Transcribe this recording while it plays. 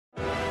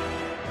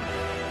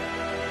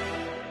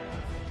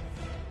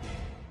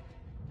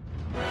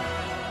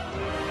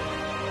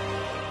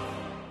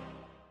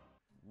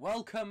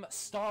welcome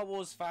Star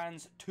Wars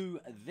fans to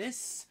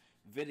this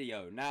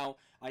video. Now,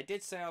 I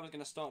did say I was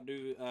going to start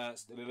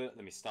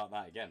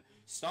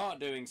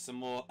doing some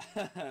more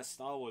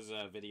Star Wars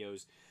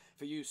videos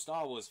for you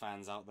Star Wars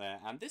fans out there,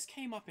 and this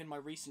came up in my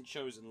recent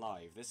Chosen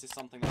Live. This is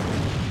something that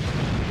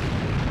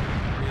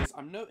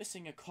I'm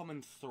noticing a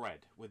common thread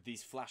with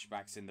these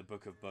flashbacks in the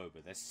Book of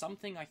Boba. There's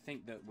something I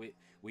think that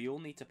we all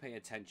need to pay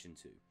attention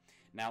to.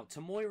 Now,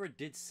 Tamoira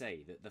did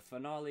say that the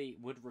finale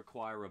would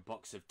require a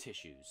box of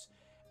tissues,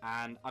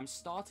 and I'm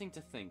starting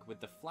to think, with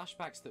the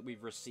flashbacks that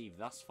we've received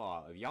thus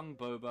far of young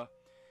Boba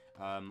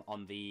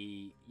on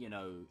the, you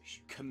know,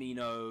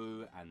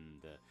 Camino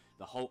and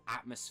the whole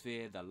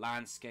atmosphere, the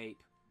landscape,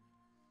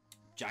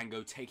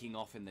 Jango taking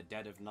off in the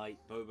dead of night,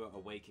 Boba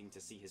awaking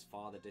to see his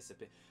father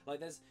disappear.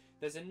 Like,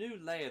 there's a new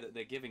layer that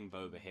they're giving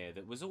Boba here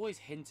that was always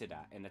hinted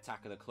at in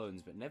Attack of the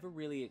Clones, but never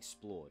really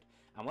explored.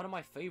 And one of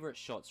my favourite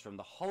shots from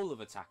the whole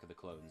of Attack of the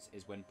Clones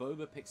is when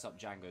Boba picks up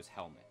Jango's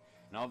helmet.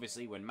 Now,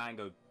 obviously, when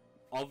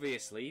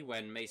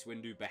Mace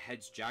Windu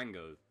beheads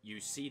Jango, you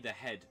see the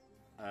head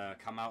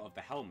come out of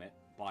the helmet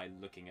by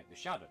looking at the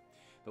shadow.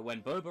 But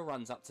when Boba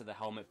runs up to the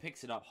helmet,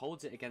 picks it up,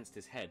 holds it against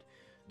his head,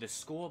 the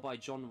score by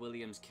John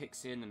Williams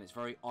kicks in, and it's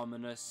very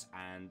ominous,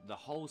 and the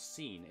whole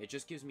scene, it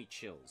just gives me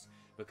chills,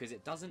 because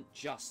it doesn't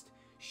just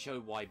show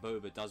why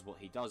Boba does what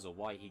he does or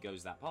why he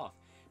goes that path,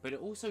 but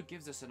it also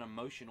gives us an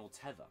emotional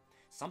tether,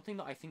 something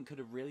that I think could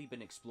have really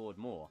been explored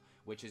more,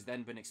 which has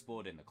then been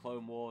explored in the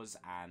Clone Wars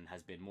and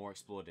has been more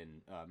explored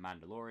in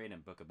Mandalorian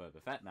and Book of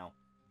Boba Fett now,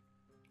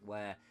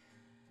 where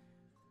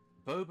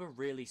Boba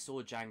really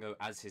saw Jango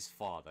as his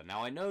father.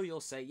 Now, I know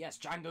you'll say, yes,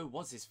 Jango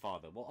was his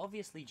father. Well,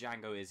 obviously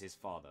Jango is his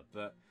father,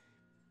 but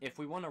if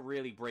we want to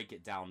really break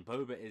it down,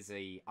 Boba is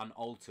a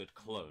unaltered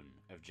clone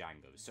of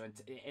Jango. So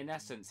in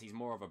essence, he's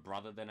more of a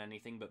brother than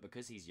anything, but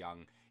because he's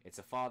young, it's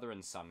a father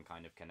and son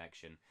kind of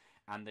connection.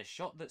 And the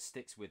shot that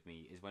sticks with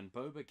me is when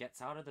Boba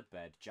gets out of the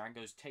bed,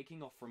 Jango's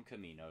taking off from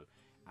Camino,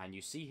 and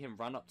you see him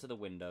run up to the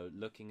window,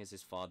 looking as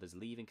his father's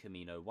leaving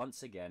Camino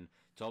once again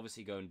to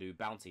obviously go and do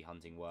bounty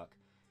hunting work,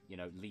 you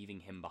know, leaving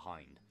him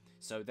behind.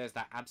 So there's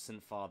that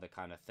absent father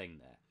kind of thing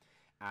there.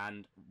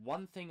 And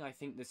one thing I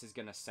think this is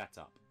going to set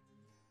up,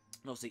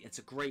 obviously it's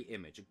a great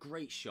image, a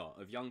great shot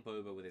of young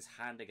Boba with his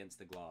hand against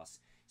the glass,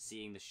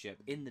 seeing the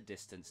ship in the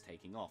distance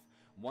taking off.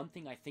 One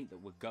thing I think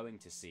that we're going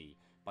to see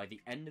by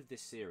the end of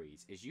this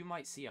series is you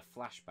might see a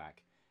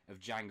flashback of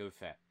Jango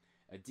Fett,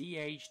 a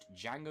de-aged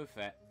Jango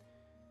Fett,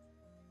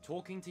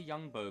 talking to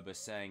young Boba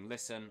saying,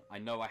 listen, I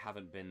know I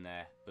haven't been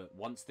there, but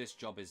once this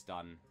job is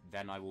done,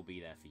 then I will be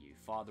there for you.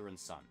 Father and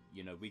son.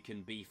 You know, we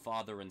can be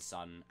father and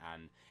son,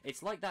 and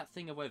it's like that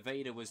thing of where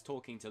Vader was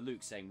talking to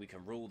Luke saying we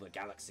can rule the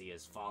galaxy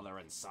as father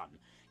and son.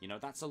 You know,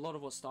 that's a lot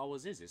of what Star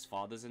Wars is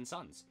fathers and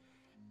sons.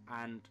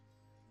 And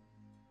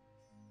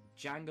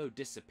Jango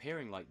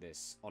disappearing like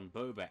this on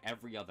Boba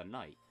every other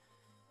night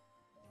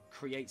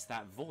creates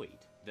that void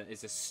that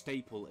is a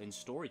staple in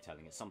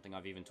storytelling. It's something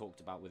I've even talked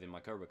about within my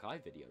Cobra Kai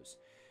videos.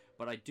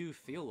 But I do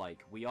feel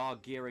like we are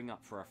gearing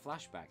up for a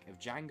flashback of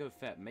Jango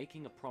Fett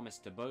making a promise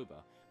to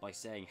Boba by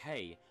saying,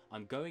 hey,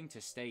 I'm going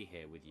to stay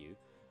here with you,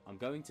 I'm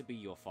going to be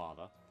your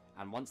father,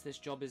 and once this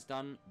job is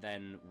done,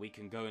 then we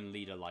can go and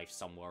lead a life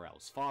somewhere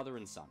else. Father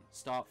and son,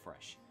 start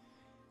fresh.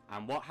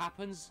 And what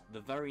happens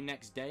the very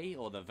next day,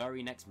 or the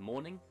very next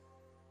morning?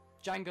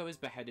 Jango is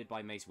beheaded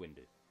by Mace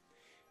Windu.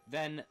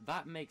 Then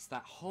that makes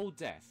that whole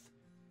death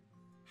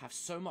have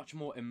so much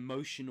more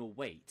emotional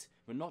weight.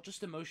 But not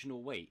just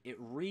emotional weight, it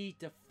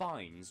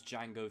redefines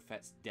Jango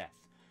Fett's death.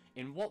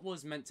 In what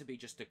was meant to be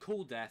just a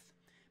cool death,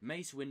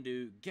 Mace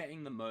Windu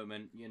getting the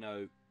moment, you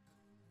know,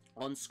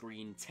 on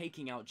screen,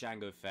 taking out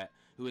Jango Fett,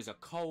 who is a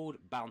cold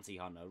bounty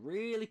hunter.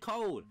 Really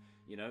cold!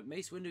 You know,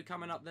 Mace Windu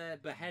coming up there,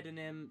 beheading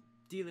him,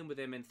 dealing with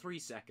him in 3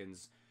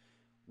 seconds,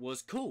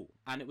 was cool.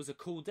 And it was a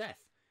cool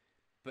death.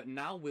 But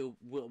now we'll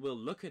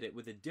look at it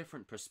with a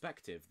different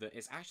perspective that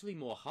is actually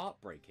more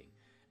heartbreaking.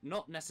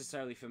 Not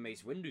necessarily from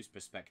Mace Windu's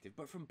perspective,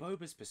 but from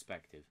Boba's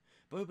perspective.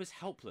 Boba's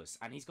helpless,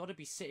 and he's got to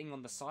be sitting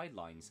on the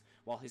sidelines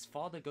while his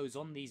father goes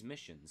on these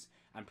missions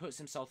and puts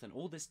himself in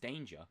all this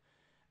danger.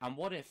 And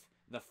what if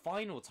the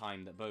final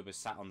time that Boba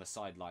sat on the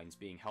sidelines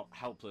being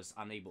helpless,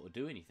 unable to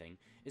do anything,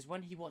 is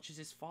when he watches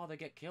his father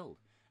get killed?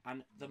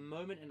 And the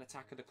moment in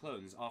Attack of the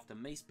Clones after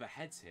Mace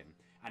beheads him,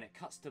 and it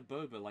cuts to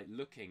Boba like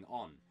looking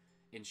on,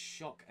 in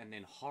shock and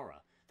in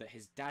horror that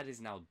his dad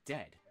is now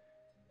dead.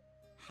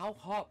 How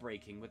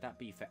heartbreaking would that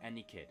be for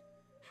any kid?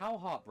 How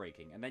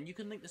heartbreaking. And then you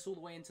can link this all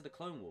the way into the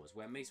Clone Wars,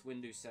 where Mace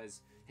Windu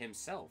says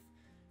himself,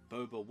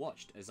 Boba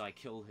watched as I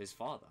kill his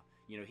father.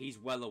 You know, he's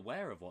well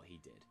aware of what he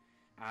did.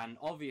 And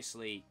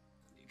obviously,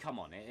 come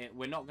on,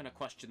 we're not going to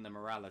question the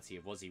morality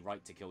of was he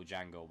right to kill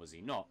Jango or was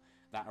he not.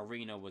 That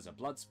arena was a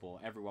blood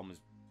sport. Everyone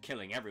was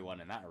killing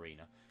everyone in that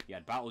arena. You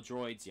had battle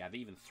droids, you had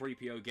even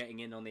 3PO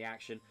getting in on the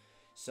action.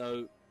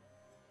 So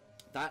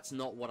that's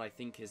not what I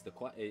think is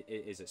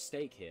at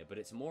stake here, but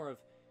it's more of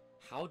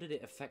how did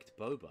it affect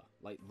Boba?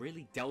 Like,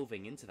 really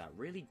delving into that,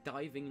 really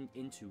diving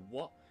into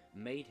what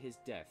made his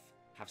death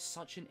have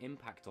such an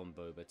impact on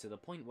Boba to the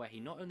point where he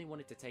not only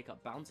wanted to take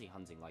up bounty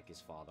hunting like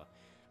his father,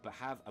 but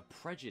have a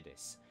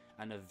prejudice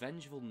and a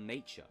vengeful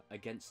nature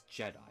against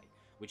Jedi.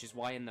 Which is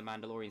why in the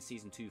Mandalorian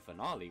Season 2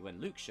 finale,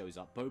 when Luke shows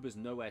up, Boba's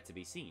nowhere to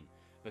be seen.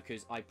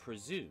 Because I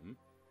presume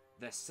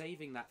they're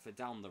saving that for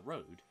down the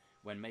road,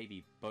 when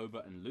maybe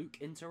Boba and Luke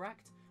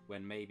interact,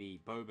 when maybe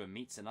Boba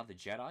meets another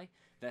Jedi.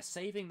 They're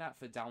saving that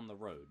for down the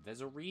road.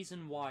 There's a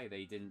reason why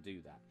they didn't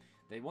do that.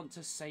 They want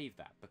to save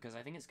that, because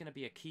I think it's going to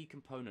be a key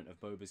component of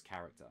Boba's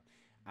character.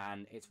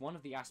 And it's one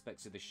of the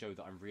aspects of the show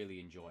that I'm really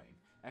enjoying.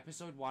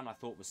 Episode 1 I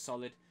thought was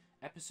solid.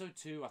 Episode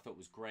 2 I thought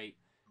was great.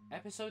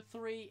 Episode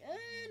 3,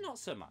 not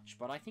so much.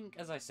 But I think,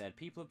 as I said,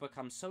 people have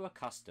become so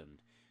accustomed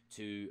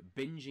to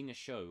binging a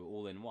show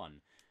all in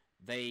one.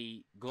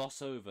 They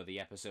gloss over the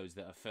episodes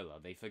that are filler.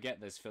 They forget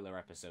there's filler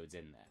episodes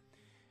in there.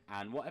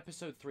 And what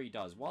episode 3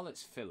 does, while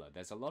it's filler,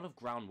 there's a lot of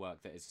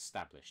groundwork that is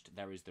established.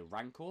 There is the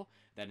Rancor,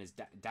 then there's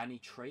Danny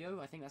Trejo,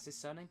 I think that's his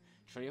surname,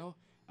 Trejo.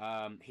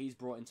 He's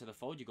brought into the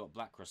fold. You got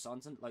Black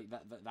Chrysanthemum, like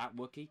that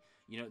Wookiee.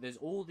 You know, there's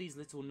all these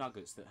little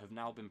nuggets that have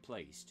now been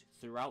placed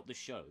throughout the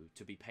show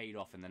to be paid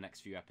off in the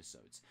next few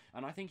episodes.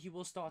 And I think you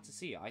will start to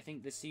see it. I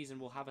think this season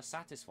will have a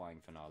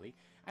satisfying finale,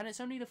 and it's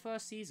only the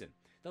first season.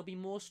 There'll be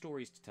more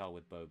stories to tell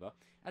with Boba.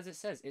 As it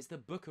says, it's the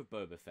Book of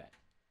Boba Fett.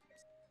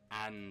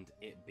 And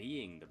it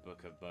being the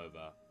Book of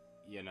Boba,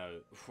 you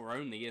know, we're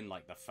only in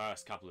like the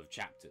first couple of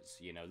chapters.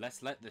 You know,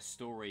 let's let the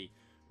story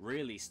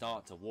really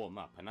start to warm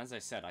up. And as I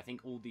said, I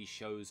think all these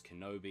shows,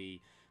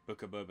 Kenobi,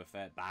 Book of Boba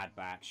Fett, Bad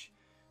Batch,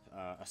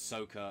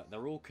 Ahsoka,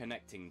 they're all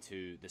connecting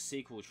to the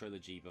sequel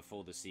trilogy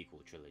before the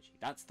sequel trilogy.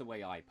 That's the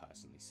way I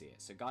personally see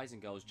it. So guys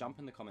and girls, jump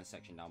in the comment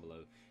section down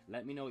below.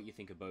 Let me know what you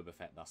think of Boba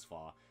Fett thus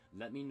far.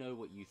 Let me know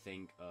what you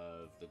think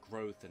of the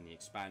growth and the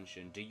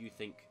expansion. Do you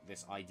think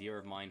this idea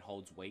of mine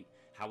holds weight?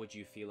 How would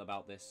you feel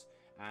about this?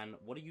 And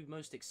what are you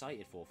most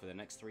excited for the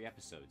next 3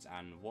 episodes?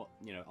 And what,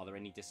 you know, are there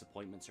any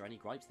disappointments or any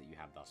gripes that you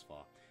have thus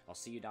far? I'll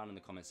see you down in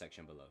the comment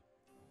section below.